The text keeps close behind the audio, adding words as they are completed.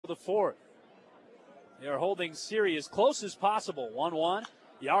the fourth. They are holding Siri as close as possible. 1-1.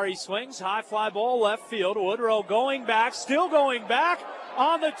 Yari swings, high fly ball left field. Woodrow going back, still going back.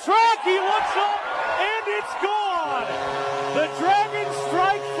 On the track, he looks up, and it's gone! The Dragons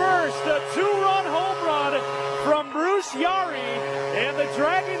strike first, a 2-run home run from Bruce Yari, and the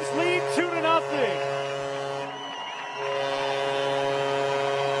Dragons lead 2-0.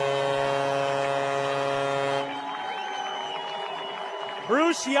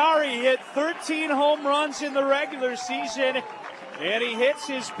 Bruce Yari hit 13 home runs in the regular season, and he hits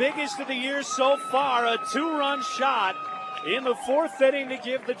his biggest of the year so far, a 2-run shot in the fourth inning to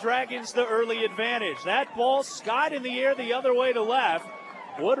give the Dragons the early advantage. That ball skied in the air the other way to left.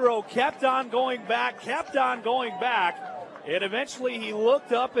 Woodrow kept on going back, and eventually he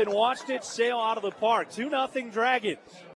looked up and watched it sail out of the park. 2-0 Dragons.